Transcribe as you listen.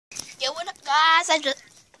Guys,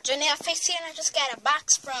 Janelle Face here, and I just got a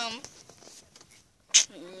box from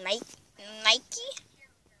Nike.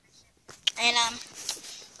 And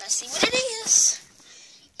let's see what it is.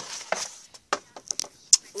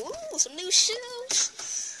 Ooh, some new shoes.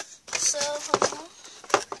 So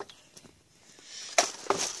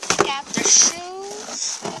got the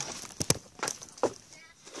shoes.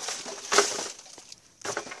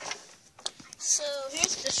 So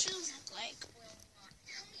here's what the shoes look like.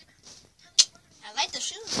 I like the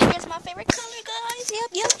shoes. Here's my favorite color, guys.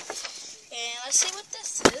 Yep. And let's see what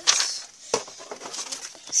this is.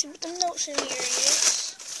 Let's see what the notes in here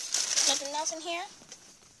is. Nothing else in here.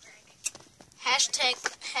 Hashtag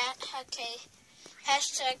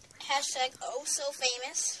oh so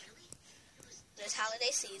famous. This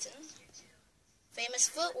holiday season. Famous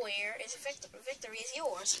footwear is victory is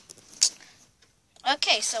yours.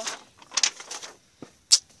 Okay, so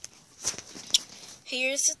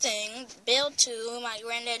here's the thing. Bill 2, my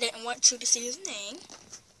granddad didn't want you to see his name.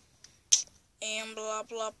 And blah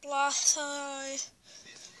blah blah. So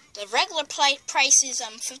the regular price is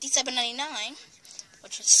 $57.99,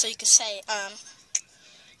 which is, so you could say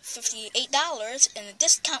 $58, and the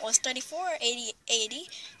discount was $34.80,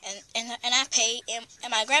 and I paid, and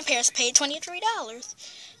my grandparents paid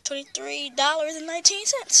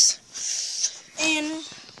 $23.19, and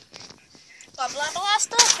blah blah blah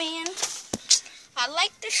stuff. And I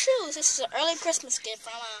like the shoes. This is an early Christmas gift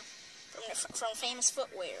from Famous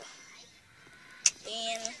Footwear.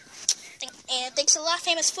 And thanks a lot,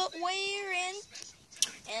 Famous Footwear,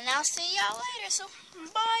 and I'll see y'all later. So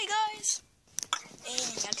bye, guys. And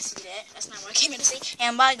y'all can see that. That's not what I came here to see.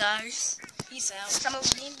 And bye, guys. Peace out.